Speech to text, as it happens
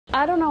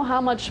I don't know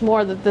how much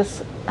more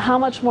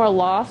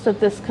loss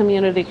that this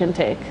community can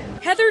take.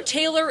 Heather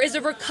Taylor is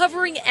a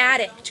recovering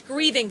addict,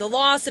 grieving the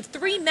loss of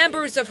 3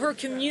 members of her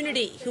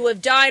community who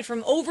have died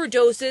from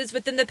overdoses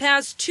within the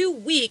past 2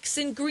 weeks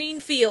in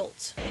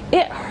Greenfield.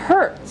 It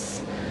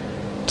hurts.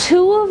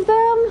 2 of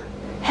them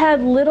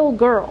had little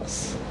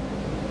girls.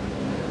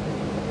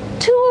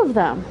 2 of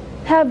them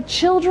have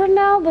children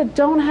now that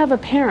don't have a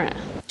parent.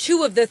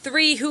 2 of the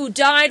 3 who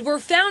died were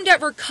found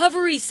at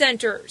recovery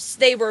centers.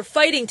 They were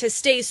fighting to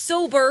stay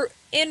sober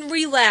and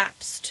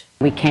relapsed.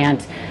 We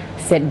can't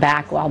sit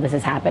back while this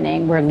is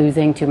happening. We're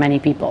losing too many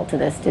people to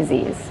this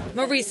disease.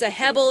 Marisa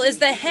Hebel is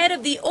the head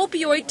of the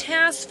Opioid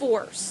Task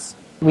Force.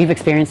 We've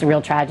experienced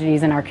real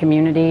tragedies in our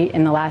community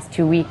in the last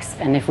 2 weeks,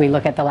 and if we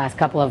look at the last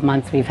couple of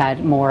months, we've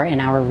had more in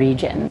our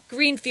region.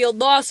 Greenfield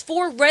lost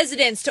 4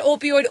 residents to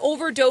opioid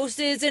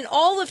overdoses in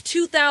all of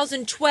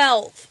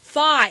 2012,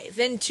 5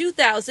 in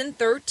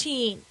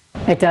 2013.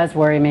 It does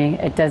worry me.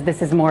 It does.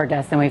 This is more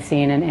deaths than we've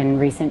seen in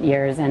recent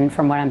years, and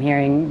from what I'm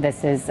hearing,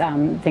 this is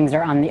things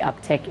are on the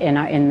uptick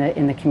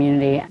in the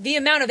community. The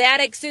amount of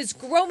addicts is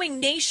growing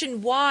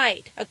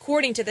nationwide.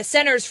 According to the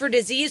Centers for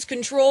Disease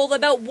Control,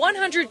 about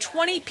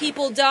 120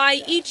 people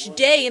die each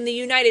day in the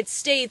United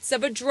States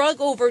of a drug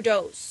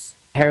overdose.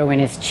 Heroin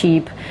is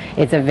cheap,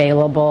 it's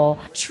available.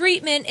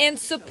 Treatment and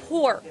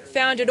support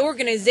found at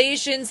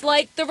organizations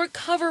like the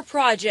Recover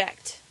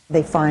Project.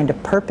 They find a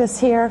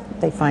purpose here.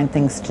 They find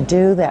things to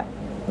do that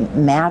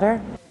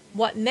matter.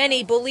 What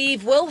many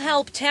believe will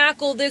help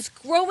tackle this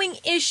growing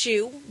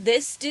issue,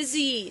 this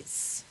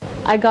disease.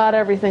 I got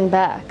everything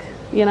back.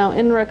 You know,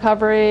 in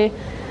recovery,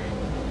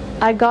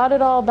 I got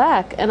it all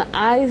back, and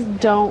I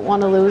don't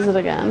want to lose it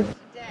again.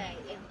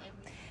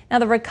 Now,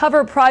 the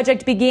Recover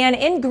Project began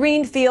in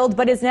Greenfield,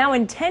 but is now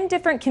in 10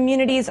 different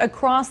communities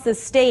across the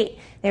state.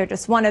 They're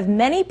just one of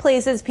many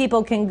places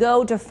people can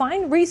go to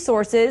find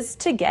resources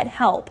to get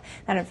help.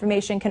 That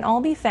information can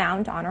all be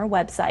found on our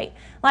website.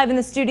 Live in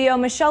the studio,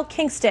 Michelle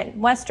Kingston,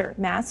 Western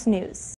Mass News.